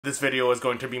This video is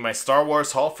going to be my Star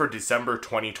Wars haul for December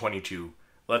 2022.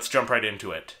 Let's jump right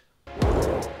into it.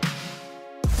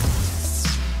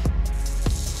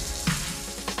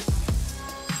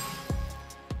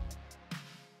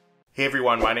 Hey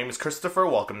everyone, my name is Christopher.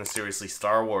 Welcome to Seriously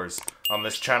Star Wars. On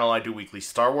this channel I do weekly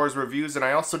Star Wars reviews and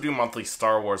I also do monthly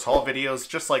Star Wars haul videos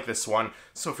just like this one.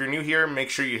 So if you're new here,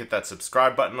 make sure you hit that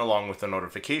subscribe button along with the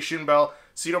notification bell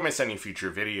so you don't miss any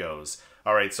future videos.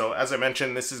 Alright, so as I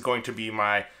mentioned, this is going to be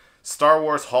my Star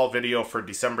Wars haul video for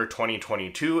December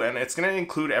 2022, and it's going to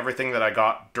include everything that I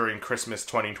got during Christmas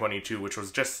 2022, which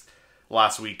was just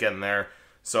last weekend there.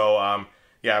 So,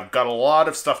 yeah, I've got a lot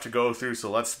of stuff to go through, so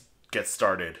let's get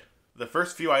started. The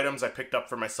first few items I picked up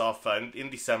for myself in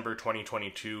December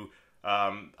 2022,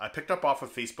 I picked up off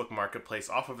of Facebook Marketplace,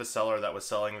 off of a seller that was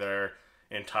selling their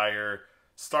entire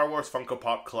Star Wars Funko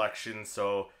Pop collection.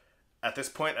 So at this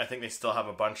point, I think they still have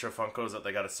a bunch of Funkos that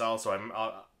they got to sell, so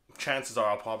chances are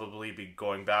I'll probably be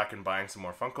going back and buying some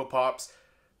more Funko Pops.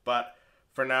 But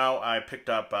for now, I picked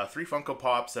up 3 Funko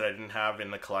Pops that I didn't have in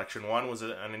the collection. One was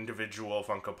an individual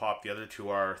Funko Pop, the other 2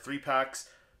 are 3-packs.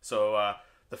 So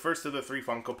the first of the 3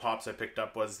 Funko Pops I picked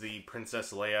up was the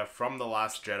Princess Leia from The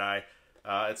Last Jedi.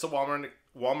 It's a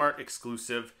Walmart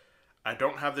exclusive. I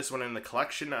don't have this one in the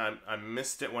collection. I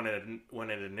missed it when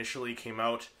it initially came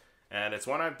out. And it's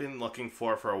one I've been looking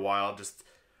for a while, just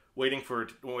waiting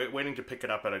to pick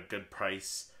it up at a good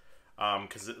price.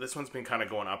 Because this one's been kind of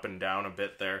going up and down a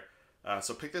bit there.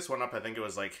 So pick this one up, I think it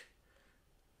was like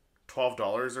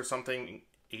 $12 or something,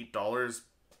 $8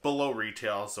 below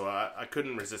retail. So I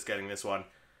couldn't resist getting this one.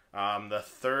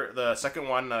 The second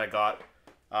one that I got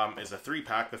is a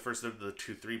 3-pack. The first of the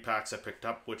 2 3-packs I picked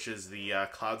up, which is the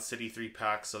Cloud City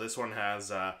 3-pack. So this one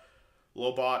has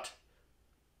Lobot,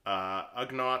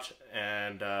 Ugnaught,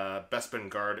 and Bespin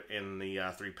Guard in the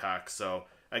 3-pack. So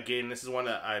again, this is one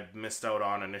that I missed out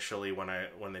on initially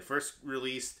when they first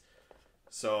released.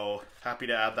 So happy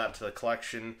to add that to the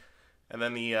collection. And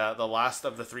then the last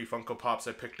of the 3 Funko Pops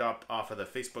I picked up off of the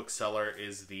Facebook seller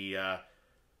is the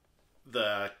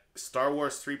Star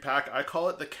Wars 3-pack. I call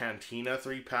it the Cantina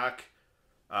 3-pack.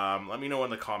 Let me know in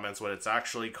the comments what it's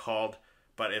actually called.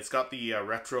 But it's got the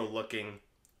retro-looking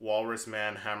Walrus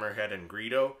Man, Hammerhead, and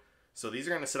Greedo. So these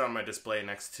are going to sit on my display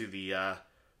next to the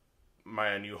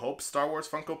my New Hope Star Wars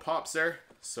Funko Pops there.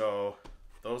 So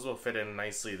those will fit in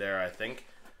nicely there, I think.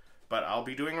 But I'll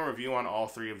be doing a review on all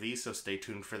 3 of these, so stay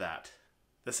tuned for that.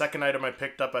 The second item I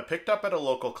picked up at a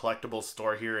local collectibles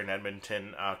store here in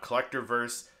Edmonton,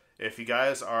 Collectorverse. If you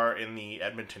guys are in the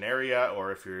Edmonton area,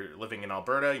 or if you're living in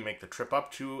Alberta, you make the trip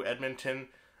up to Edmonton,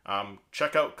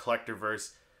 check out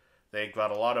Collectorverse. They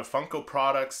got a lot of Funko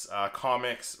products,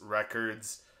 comics,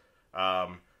 records.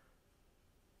 They're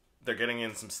getting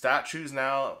in some statues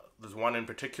now. There's one in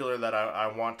particular that I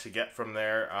want to get from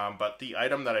there. But the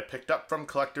item that I picked up from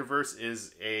Collectorverse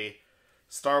is a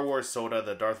Star Wars soda,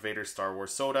 the Darth Vader Star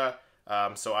Wars soda.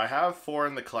 So I have 4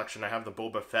 in the collection. I have the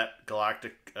Boba Fett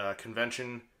Galactic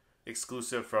Convention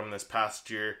exclusive from this past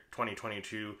year,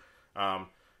 2022.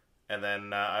 And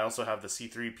then I also have the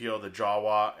C-3PO, the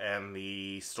Jawa, and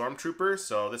the Stormtrooper.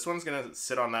 So this one's going to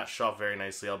sit on that shelf very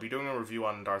nicely. I'll be doing a review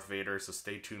on Darth Vader, so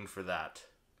stay tuned for that.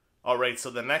 Alright, so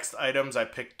the next items I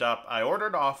picked up, I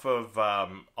ordered off of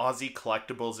Aussie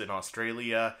Collectibles in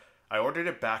Australia. I ordered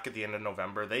it back at the end of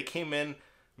November. They came in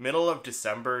middle of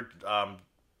December,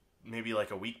 maybe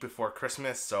like a week before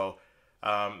Christmas. So,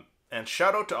 and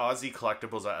shout out to Aussie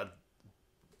Collectibles,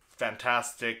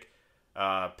 fantastic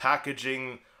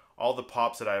packaging. All the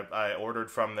pops that I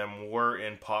ordered from them were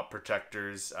in pop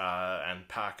protectors and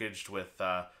packaged with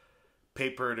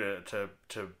paper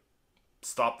to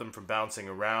stop them from bouncing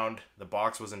around. The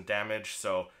box wasn't damaged,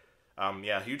 so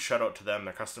yeah, huge shout out to them.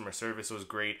 Their customer service was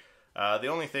great. The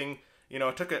only thing, you know,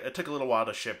 it took a little while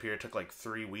to ship here. It took like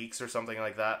 3 weeks or something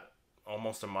like that,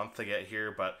 almost a month to get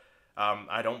here. But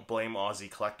I don't blame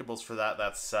Aussie Collectibles for that.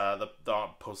 That's the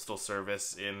postal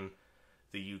service in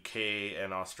the UK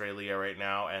and Australia right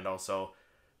now, and also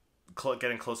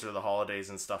getting closer to the holidays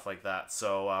and stuff like that.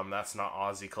 So that's not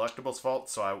Aussie Collectibles' fault.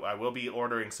 So I will be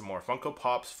ordering some more Funko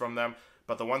Pops from them.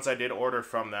 But the ones I did order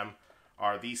from them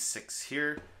are these 6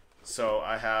 here. So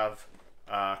I have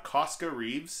Koska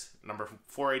Reeves, number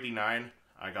 489.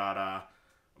 I got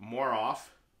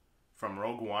Moroff from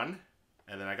Rogue One.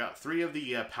 And then I got 3 of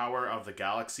the Power of the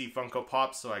Galaxy Funko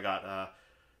Pops. So I got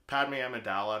Padme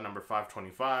Amidala, number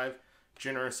 525.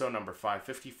 Jyn Erso, number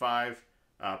 555.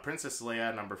 Princess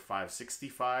Leia, number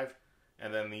 565.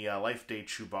 And then the Life Day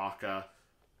Chewbacca,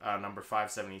 number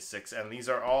 576. And these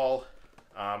are all,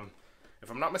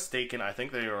 if I'm not mistaken, I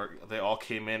think they all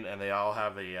came in and they all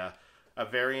have a a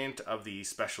variant of the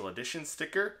special edition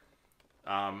sticker.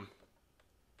 The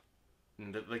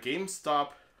GameStop,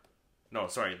 no,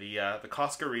 sorry, the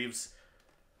Costco Reeves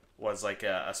was like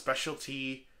a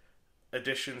specialty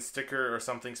edition sticker or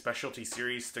something, specialty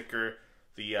series sticker.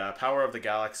 The Power of the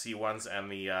Galaxy ones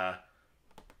and the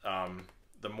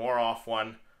More-Off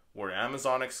one were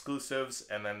Amazon exclusives,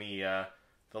 and then the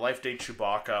Life Day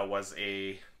Chewbacca was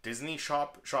a Disney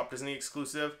Shop Disney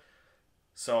exclusive.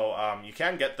 So you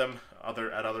can get them at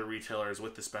other retailers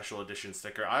with the special edition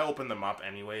sticker. I opened them up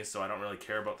anyway, so I don't really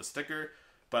care about the sticker,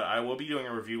 but I will be doing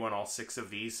a review on all 6 of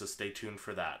these, so stay tuned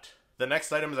for that. The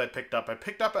next items I picked up at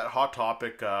Hot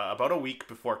Topic about a week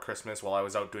before Christmas while I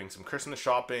was out doing some Christmas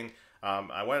shopping.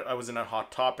 I was in a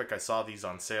Hot Topic. I saw these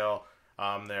on sale.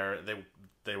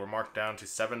 They were marked down to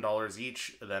 $7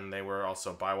 each. Then they were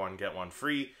also buy one get one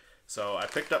free. So I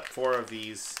picked up 4 of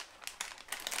these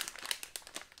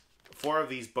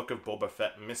Book of Boba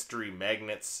Fett mystery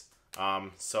magnets.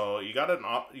 So you got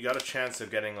a chance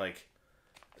of getting like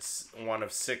one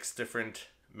of 6 different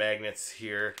magnets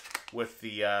here with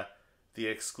the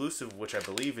exclusive, which I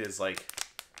believe is like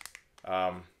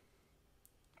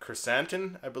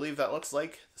chrysanthemum, I believe that looks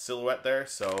like the silhouette there.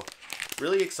 So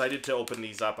really excited to open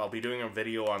these up. I'll be doing a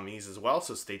video on these as well,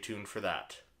 so stay tuned for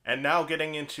that. And now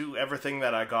getting into everything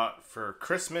that I got for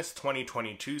Christmas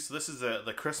 2022. So this is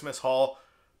the Christmas haul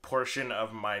portion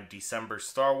of my December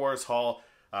Star Wars haul.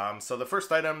 So the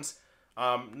first items,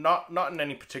 not in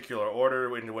any particular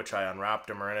order into which I unwrapped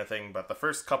them or anything, but the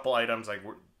first couple items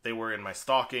they were in my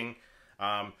stocking.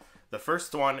 The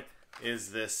first one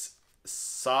is this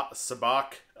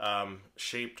Sabacc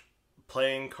shaped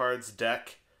playing cards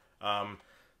deck.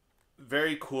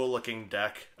 Very cool looking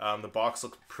deck. The box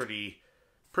looks pretty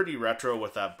retro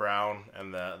with that brown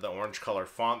and the orange color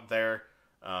font there.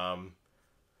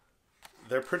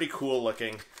 They're pretty cool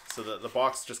looking. So the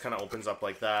box just kind of opens up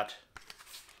like that.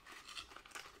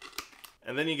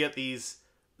 And then you get these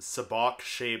Sabacc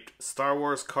shaped Star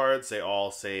Wars cards. They all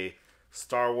say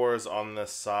Star Wars on the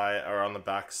side or on the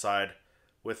back side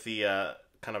with the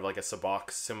kind of like a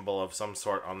Sabacc symbol of some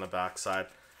sort on the back side.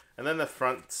 And then the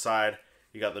front side,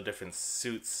 you got the different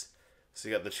suits. So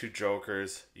you got the 2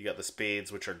 Jokers, you got the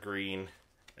spades, which are green,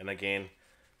 and again,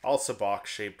 all Sabacc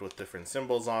shaped with different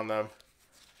symbols on them.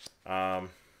 Then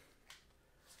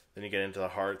you get into the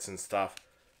hearts and stuff.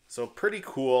 So pretty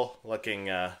cool looking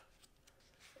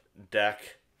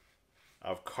deck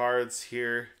of cards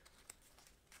here.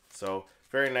 So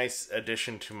very nice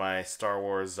addition to my Star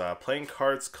Wars playing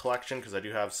cards collection, because I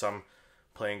do have some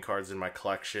playing cards in my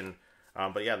collection.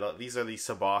 But yeah, these are the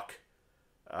Sabacc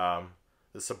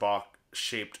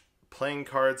shaped playing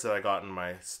cards that I got in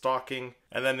my stocking.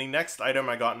 And then the next item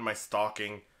I got in my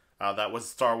stocking that was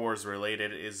Star Wars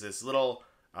related is this little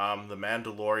The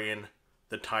Mandalorian,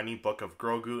 the tiny book of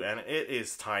Grogu, and it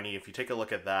is tiny. If you take a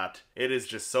look at that, it is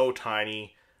just so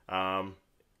tiny.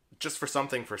 Just for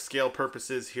something for scale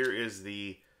purposes, here is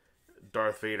the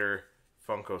Darth Vader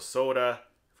Funko Soda.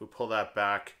 If we pull that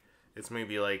back, it's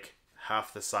maybe like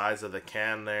half the size of the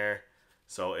can there.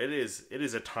 So it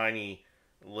is a tiny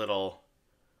little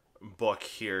book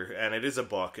here, and it is a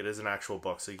book. It is an actual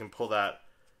book. So you can pull that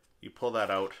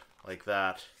out like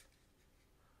that.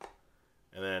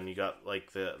 And then you got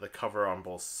like the cover on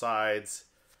both sides.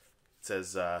 It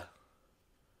says the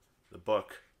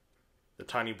book, the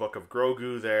tiny book of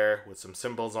Grogu there with some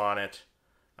symbols on it.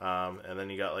 And then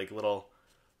you got like little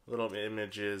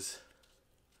images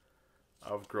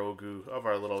of Grogu, of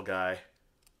our little guy,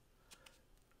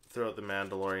 throughout the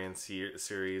Mandalorian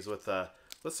series with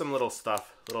some little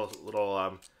stuff,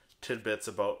 little tidbits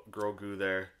about Grogu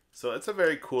there. So it's a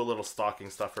very cool little stocking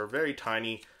stuffer, very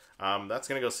tiny. That's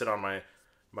gonna go sit on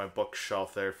my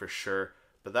bookshelf there for sure.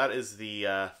 But that is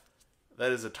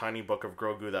a tiny book of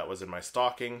Grogu that was in my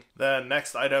stocking. The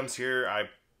next items here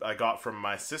I got from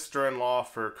my sister-in-law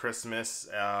for Christmas.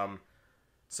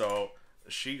 So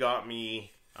she got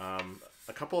me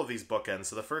a couple of these bookends.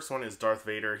 So the first one is Darth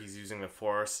Vader. He's using the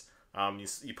Force.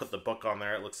 You put the book on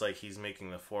there. It looks like he's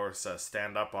making the Force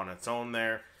stand up on its own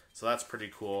there. So that's pretty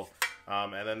cool.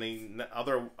 And then the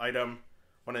other item,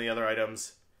 one of the other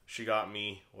items she got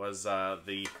me was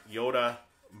the Yoda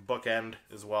bookend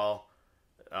as well.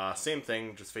 Same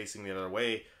thing, just facing the other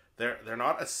way. They're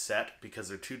not a set because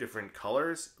they're 2 different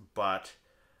colors, but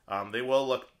they will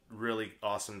look really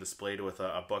awesome displayed with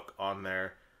a book on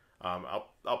there.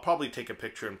 I'll probably take a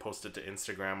picture and post it to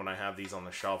Instagram when I have these on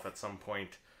the shelf at some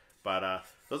point. But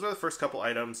those are the first couple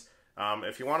items.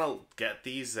 If you want to get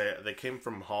these, they came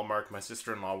from Hallmark. My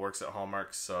sister-in-law works at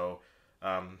Hallmark, so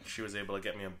she was able to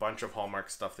get me a bunch of Hallmark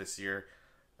stuff this year.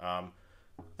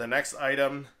 The next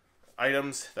item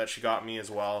items that she got me as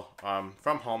well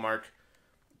from Hallmark.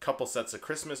 A couple sets of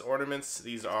Christmas ornaments.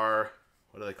 These are,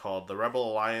 what are they called? The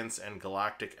Rebel Alliance and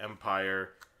Galactic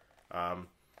Empire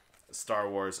Star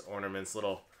Wars ornaments.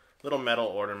 Little metal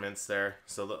ornaments there.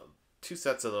 So the 2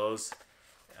 sets of those.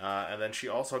 And then she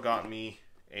also got me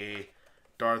a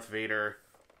Darth Vader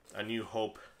A New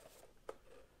Hope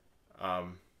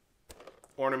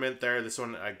ornament there. This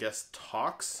one, I guess,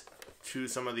 talks to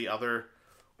some of the other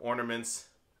ornaments.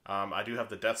 I do have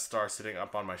the Death Star sitting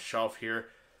up on my shelf here.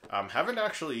 Haven't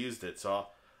actually used it, so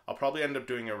I'll probably end up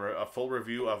doing a full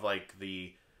review of like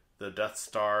the Death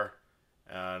Star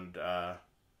and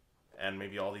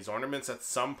maybe all these ornaments at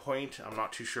some point. I'm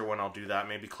not too sure when I'll do that.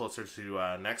 Maybe closer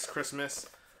to next Christmas.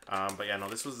 But yeah, no,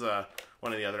 this was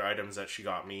one of the other items that she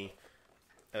got me.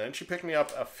 And then she picked me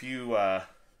up a few, a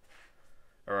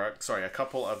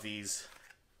couple of these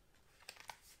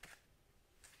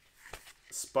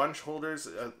sponge holders.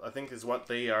 I think is what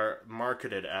they are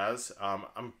marketed as.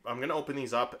 I'm gonna open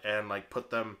these up and like put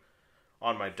them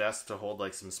on my desk to hold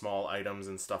like some small items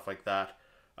and stuff like that.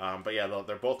 But yeah,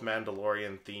 they're both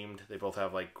Mandalorian themed. They both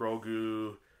have like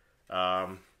Grogu.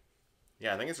 Yeah,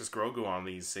 I think it's just Grogu on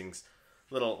these things.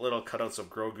 Little cutouts of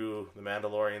Grogu, the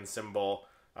Mandalorian symbol.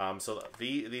 So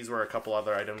these were a couple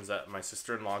other items that my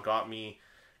sister-in-law got me,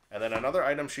 and then another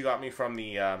item she got me from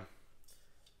the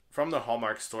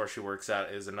Hallmark store she works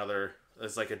at is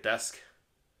like a desk.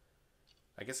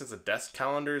 I guess it's a desk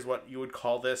calendar is what you would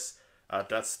call this.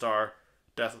 Death Star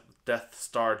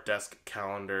desk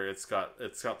calendar. It's got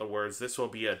the words, "This will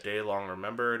be a day long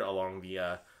remembered," along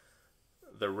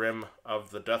the rim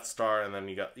of the Death Star, and then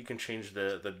you can change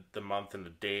the month and the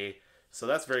day. So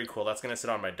that's very cool. That's gonna sit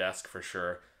on my desk for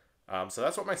sure. So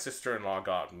that's what my sister-in-law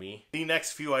got me. The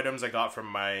next few items I got from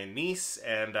my niece,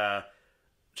 and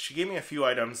she gave me a few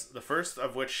items. The first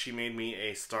of which she made me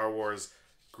a Star Wars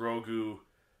Grogu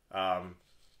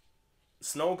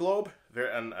snow globe there,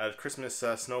 and a Christmas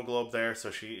snow globe there. So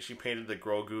she painted the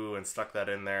Grogu and stuck that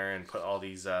in there and put all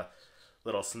these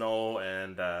little snow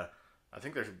and I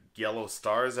think there's yellow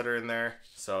stars that are in there.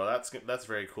 So that's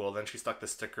very cool. Then she stuck the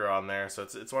sticker on there. So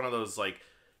it's one of those like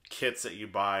kits that you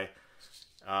buy.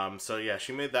 So yeah,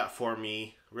 she made that for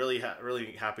me. Really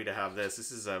happy to have this. This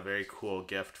is a very cool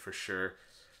gift for sure.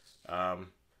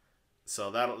 So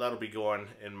that'll be going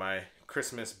in my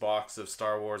Christmas box of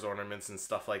Star Wars ornaments and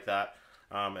stuff like that.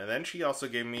 And then she also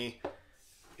gave me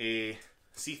a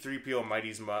C-3PO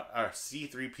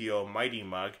Mighty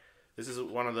Mug. This is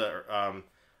one of the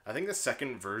I think the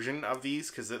second version of these,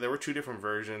 because there were 2 different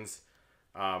versions.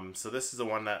 So this is the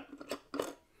one that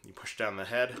you push down the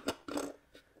head,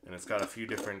 and it's got a few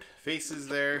different faces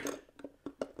there.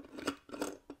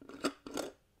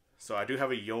 So I do have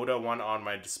a Yoda one on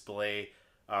my display.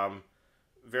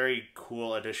 Very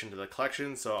cool addition to the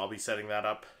collection, so I'll be setting that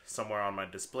up somewhere on my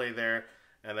display there.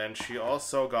 And then she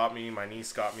also my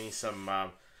niece got me some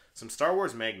Star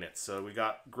Wars magnets. So we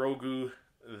got Grogu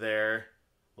there,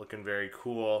 looking very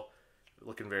cool,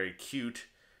 looking very cute.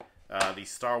 The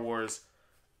Star Wars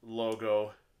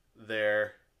logo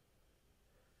there.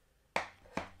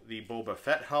 The Boba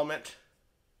Fett helmet,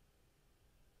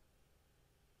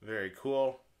 very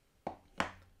cool.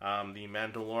 The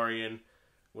Mandalorian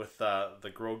with the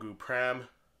Grogu pram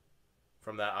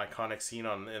from that iconic scene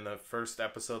in the first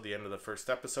episode, the end of the first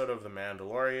episode of The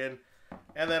Mandalorian.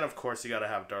 And then, of course, you got to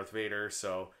have Darth Vader.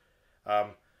 So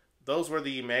those were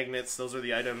the magnets. Those are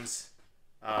the items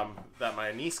that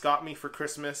my niece got me for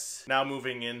Christmas. Now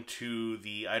moving into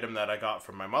the item that I got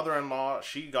from my mother-in-law.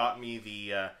 She got me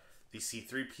the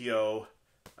C-3PO,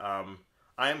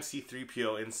 I Am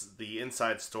C-3PO, the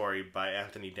Inside Story by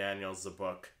Anthony Daniels, the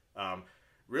book.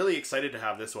 Really excited to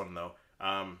have this one, though.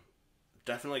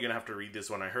 Definitely gonna have to read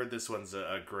this one. I heard this one's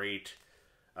a great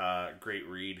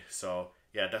read. So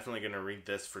yeah, definitely gonna read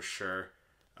this for sure.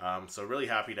 So really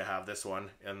happy to have this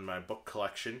one in my book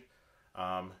collection.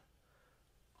 On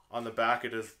the back,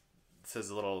 it says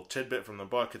a little tidbit from the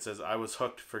book. It says, I was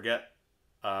hooked, forget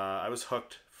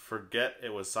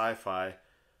it was sci-fi.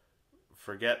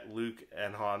 Forget Luke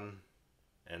and Han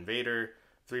and Vader.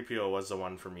 3PO was the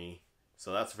one for me.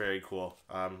 So that's very cool.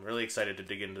 Really excited to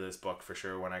dig into this book for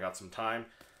sure when I got some time.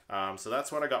 So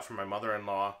that's what I got from my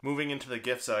mother-in-law. Moving into the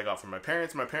gifts that I got from my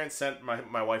parents. My parents sent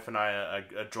my wife and I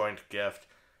a joint gift.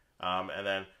 And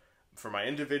then for my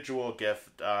individual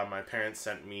gift, my parents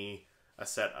sent me a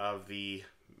set of the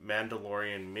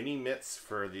Mandalorian mini mitts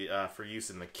for use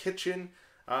in the kitchen.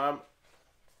 I'm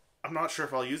not sure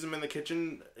if I'll use them in the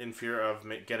kitchen in fear of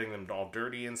getting them all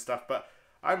dirty and stuff, but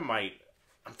I might.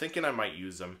 I'm thinking I might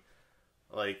use them.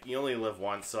 Like, you only live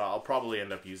once, so I'll probably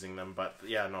end up using them. But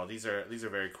yeah, no, these are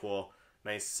very cool.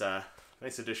 nice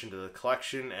nice addition to the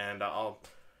collection, and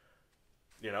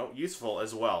useful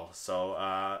as well. So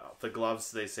the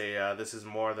gloves, they say this is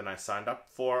more than I signed up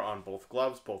for on both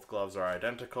gloves. Both gloves are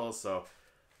identical, so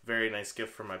very nice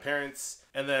gift from my parents.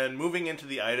 And then moving into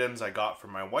the items I got for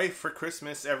my wife for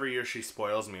Christmas. Every year she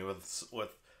spoils me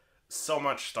with so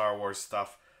much Star Wars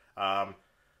stuff. But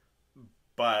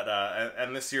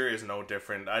this year is no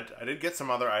different. I did get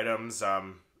some other items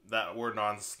that were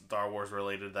non-Star Wars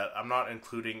related that I'm not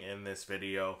including in this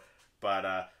video.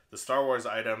 But the Star Wars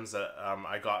items that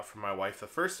I got from my wife. The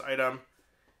first item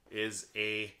is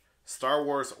a Star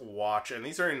Wars watch, and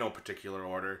these are in no particular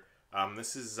order.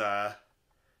 This is a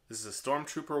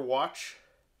Stormtrooper watch.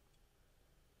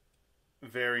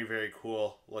 Very, very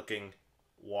cool looking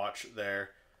watch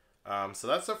there. So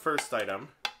that's the first item.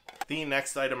 The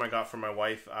next item I got from my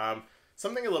wife,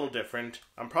 something a little different.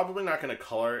 I'm probably not going to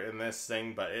color in this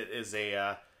thing, but it is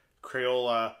a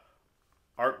Crayola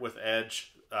Art with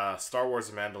Edge Star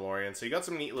Wars Mandalorian. So you got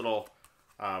some neat little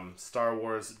Star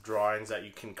Wars drawings that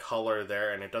you can color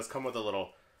there, and it does come with a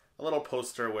little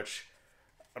poster, which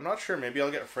I'm not sure. Maybe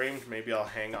I'll get framed. Maybe I'll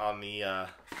hang on the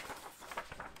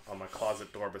on my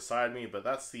closet door beside me. But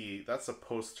that's a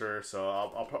poster.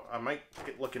 So I might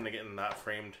look into getting that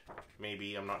framed.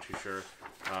 Maybe, I'm not too sure.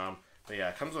 But yeah,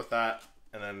 it comes with that.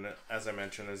 And then, as I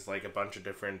mentioned, there's like a bunch of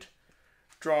different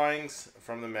drawings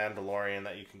from the Mandalorian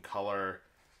that you can color.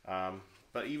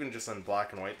 But even just in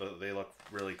black and white, they look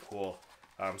really cool.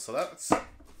 So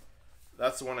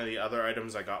that's one of the other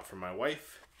items I got from my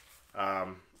wife.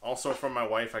 Also from my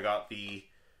wife, I got a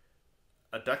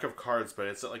deck of cards, but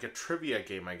it's like a trivia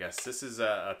game, I guess. This is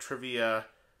a trivia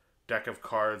deck of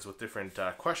cards with different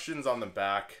questions on the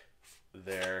back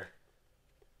there.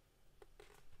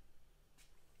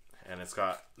 And it's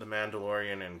got the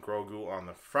Mandalorian and Grogu on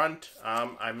the front.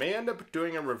 I may end up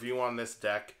doing a review on this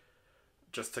deck,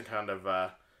 just to kind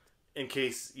of, in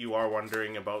case you are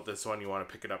wondering about this one, you want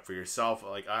to pick it up for yourself.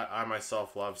 Like, I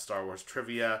myself love Star Wars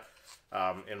trivia.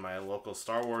 In my local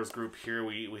Star Wars group here,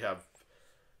 we have,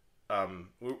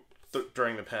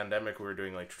 during the pandemic, we were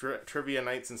doing like trivia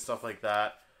nights and stuff like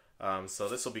that. So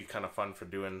this will be kind of fun for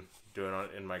doing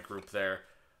in my group there.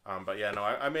 But yeah, no,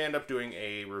 I may end up doing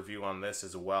a review on this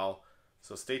as well.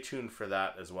 So stay tuned for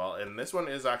that as well. And this one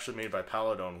is actually made by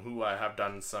Paladone, who I have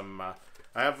done some, I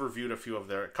have reviewed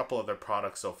a couple of their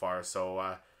products so far.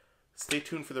 So stay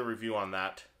tuned for the review on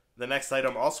that. The next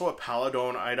item, also a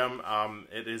Paladone item.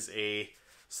 It is a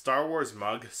Star Wars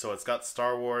mug. So it's got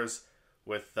Star Wars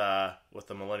with the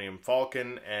Millennium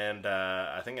Falcon and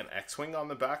I think an X-Wing on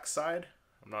the back side.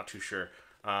 I'm not too sure.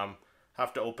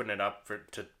 Have to open it up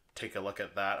to take a look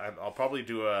at that. I'll probably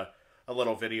do a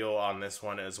little video on this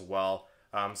one as well.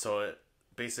 So it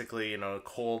basically,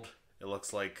 cold, it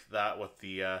looks like that with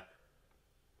the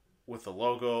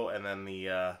logo, and then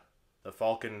the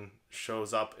Falcon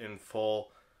shows up in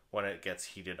full when it gets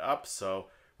heated up. So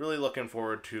really looking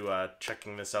forward to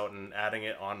checking this out and adding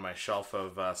it on my shelf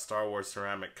of Star Wars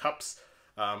ceramic cups.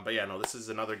 But yeah, no, this is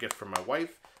another gift from my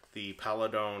wife, the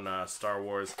Paladone Star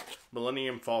Wars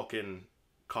Millennium Falcon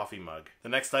coffee mug. The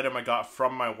next item I got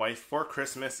from my wife for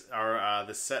Christmas are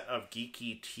the set of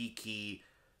Geeky Tiki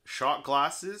shot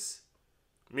glasses.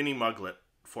 Mini muglet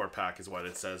 4-pack is what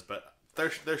it says, but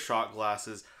they're shot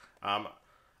glasses.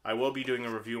 I will be doing a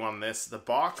review on this. The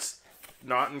box,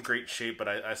 not in great shape, but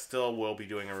I still will be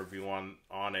doing a review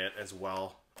on it as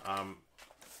well.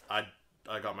 I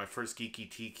got my first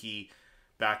Geeky Tiki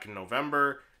back in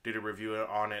November. Did a review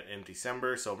on it in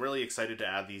December, so I'm really excited to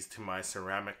add these to my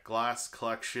ceramic glass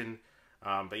collection.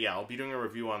 But yeah, I'll be doing a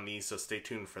review on these, so stay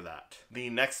tuned for that.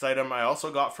 The next item I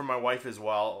also got from my wife as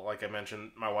well. Like I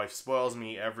mentioned, my wife spoils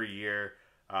me every year,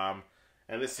 and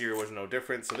this year was no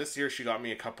different. So this year she got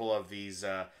me a couple of these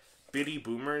Biddy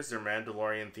Boomers. They're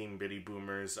Mandalorian themed Biddy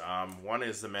Boomers. One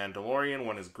is the Mandalorian,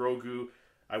 one is Grogu.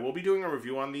 I will be doing a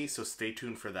review on these, so stay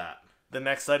tuned for that. The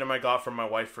next item I got from my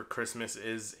wife for Christmas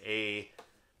is a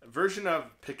version of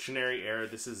Pictionary Air.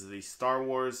 This is the Star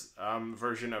Wars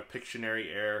version of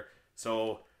Pictionary Air.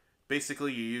 So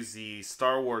basically you use the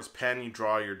Star Wars pen, you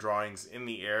draw your drawings in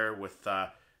the air with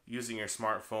using your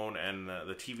smartphone and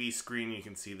the TV screen. You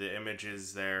can see the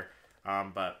images there.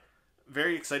 But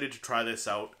very excited to try this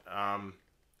out,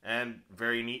 and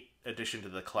very neat addition to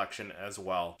the collection as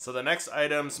well. So the next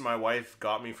items my wife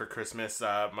got me for Christmas,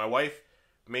 my wife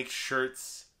makes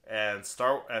shirts and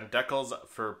decals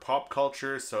for pop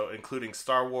culture, so including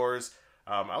Star Wars.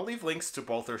 I'll leave links to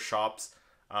both their shops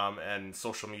and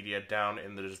social media down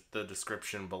in the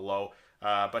description below.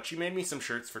 But she made me some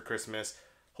shirts for Christmas,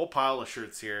 whole pile of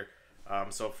shirts here.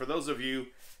 So for those of you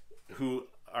who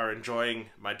are enjoying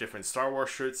my different Star Wars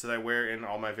shirts that I wear in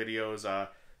all my videos,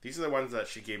 these are the ones that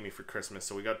she gave me for Christmas.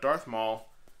 So we got Darth Maul,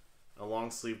 a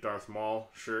long sleeve Darth Maul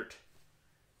shirt.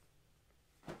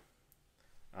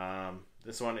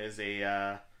 This one is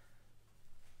a,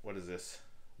 what is this?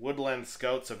 Woodland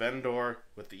Scouts of Endor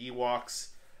with the Ewoks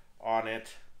on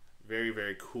it. Very,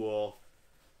 very cool.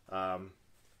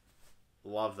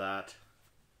 Love that.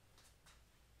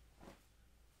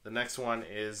 The next one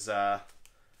is the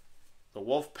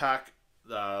Wolf Pack,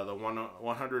 the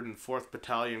 104th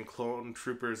Battalion Clone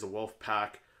Troopers, the Wolf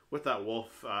Pack, with that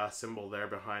wolf symbol there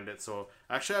behind it. So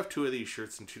I actually have two of these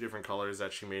shirts in two different colors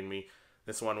that she made me.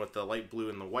 This one with the light blue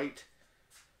and the white.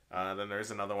 Then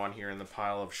there's another one here in the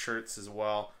pile of shirts as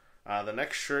well. The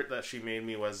next shirt that she made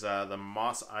me was the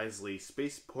Mos Eisley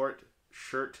Spaceport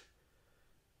shirt.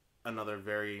 Another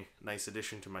very nice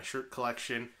addition to my shirt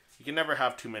collection. You can never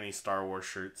have too many Star Wars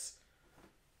shirts.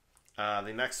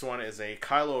 The next one is a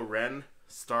Kylo Ren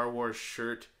Star Wars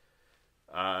shirt.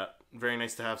 Very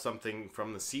nice to have something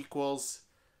from the sequels.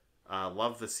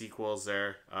 Love the sequels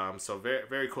there. So very,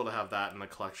 very cool to have that in the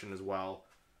collection as well.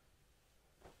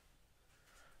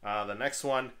 The next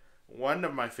one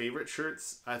of my favorite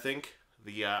shirts, I think,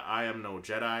 the I Am No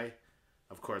Jedi.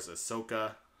 Of course,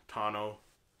 Ahsoka Tano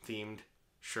themed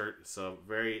shirt. So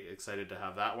very excited to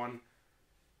have that one.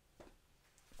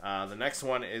 The next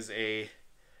one is a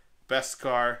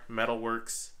Beskar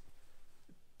Metalworks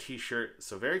t-shirt.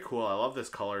 So very cool. I love this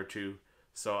color too.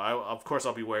 So of course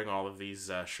I'll be wearing all of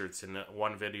these shirts in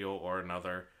one video or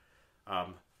another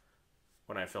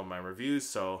when I film my reviews.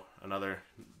 So another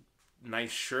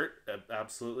nice shirt,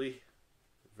 absolutely.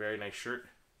 Very nice shirt.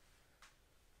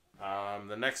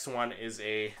 The next one is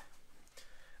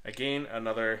again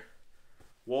another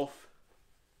Wolf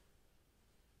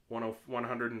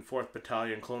 104th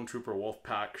Battalion Clone Trooper Wolf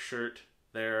Pack shirt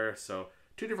there. So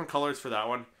two different colors for that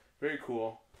one. Very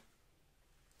cool.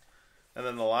 And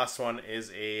then the last one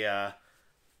is a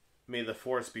May the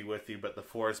Force be with you, but the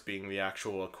Force being the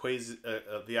actual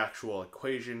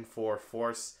equation for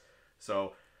Force.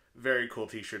 So very cool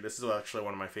t-shirt. This is actually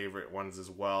one of my favorite ones as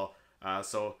well.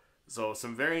 So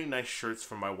some very nice shirts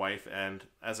from my wife, and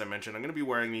as I mentioned, I'm going to be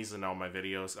wearing these in all my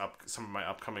videos, some of my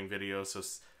upcoming videos, so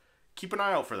keep an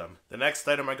eye out for them. The next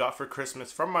item I got for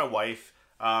Christmas from my wife,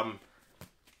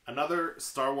 another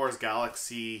Star Wars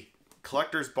Galaxy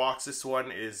collector's box. This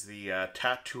one is the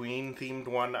Tatooine themed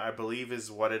one, I believe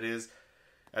is what it is.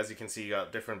 As you can see, you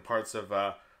got different parts of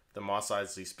the Mos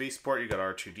Eisley Spaceport. You got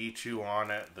R2-D2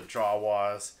 on it, the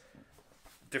Jawas,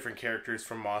 different characters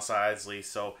from Mos Eisley.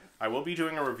 So I will be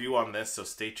doing a review on this, so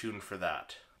stay tuned for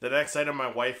that. The next item my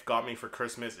wife got me for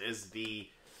Christmas is the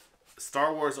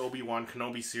Star Wars Obi-Wan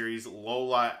Kenobi series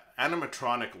Lola,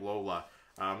 animatronic Lola.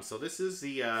 So this is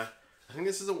the, I think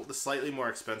this is the slightly more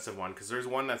expensive one, because there's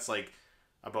one that's like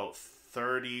about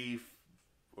 $30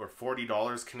 or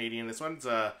 $40 Canadian. This one's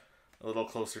a little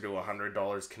closer to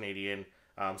 $100 Canadian.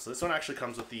 So this one actually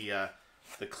comes with the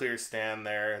clear stand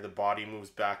there. The body moves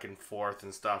back and forth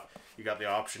and stuff. You got the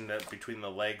option between the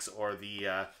legs or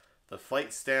the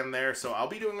flight stand there. So I'll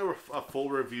be doing a full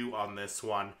review on this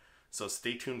one. So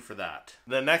stay tuned for that.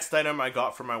 The next item I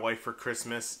got for my wife for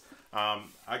Christmas,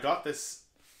 I got this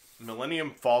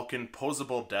Millennium Falcon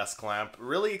posable desk lamp.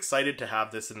 Really excited to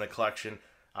have this in the collection.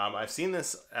 I've seen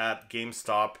this at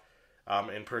GameStop,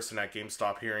 in person at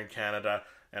GameStop here in Canada,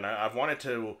 and I've wanted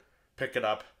to pick it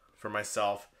up for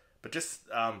myself, but just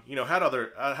you know, had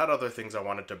other things I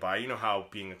wanted to buy. You know how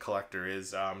being a collector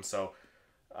is.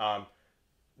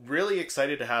 Really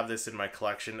excited to have this in my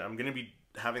collection. I'm gonna be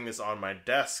having this on my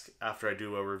desk after I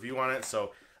do a review on it,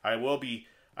 so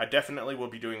I definitely will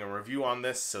be doing a review on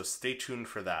this, so stay tuned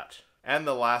for that. And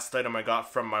the last item I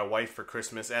got from my wife for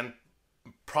Christmas, and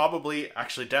probably,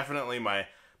 actually definitely my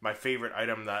favorite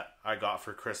item that I got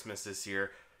for Christmas this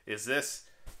year, is this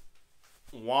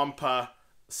Wampa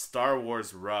Star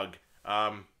Wars rug.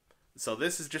 So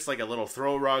this is just like a little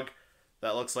throw rug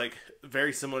that looks like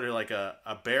very similar to like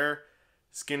a bear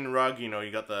skin rug. You know,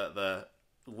 you got the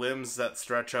limbs that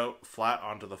stretch out flat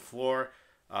onto the floor.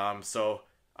 So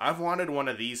I've wanted one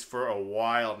of these for a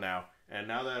while now, and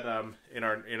now that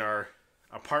in our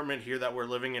apartment here that we're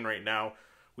living in right now,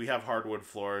 we have hardwood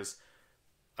floors.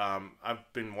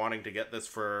 I've been wanting to get this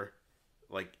for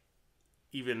like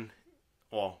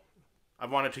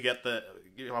I've wanted to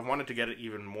get it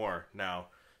even more now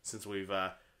since we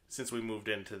moved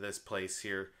into this place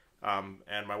here.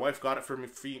 And my wife got it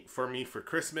for me for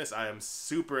Christmas. I am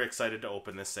super excited to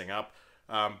open this thing up.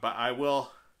 But I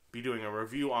will be doing a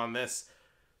review on this,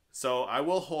 so I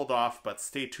will hold off, but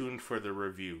stay tuned for the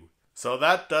review. So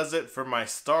that does it for my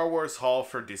Star Wars haul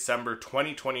for December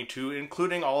 2022,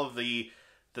 including all of the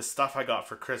stuff I got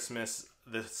for Christmas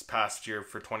this past year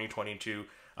for 2022.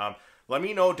 Let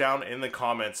me know down in the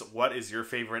comments what is your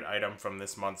favorite item from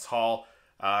this month's haul.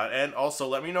 And also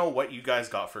let me know what you guys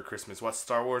got for Christmas. What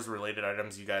Star Wars related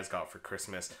items you guys got for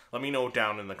Christmas. Let me know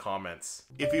down in the comments.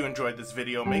 If you enjoyed this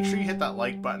video, make sure you hit that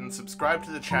like button, subscribe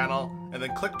to the channel, and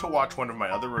then click to watch one of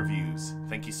my other reviews.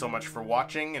 Thank you so much for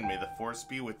watching, and may the Force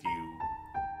be with you.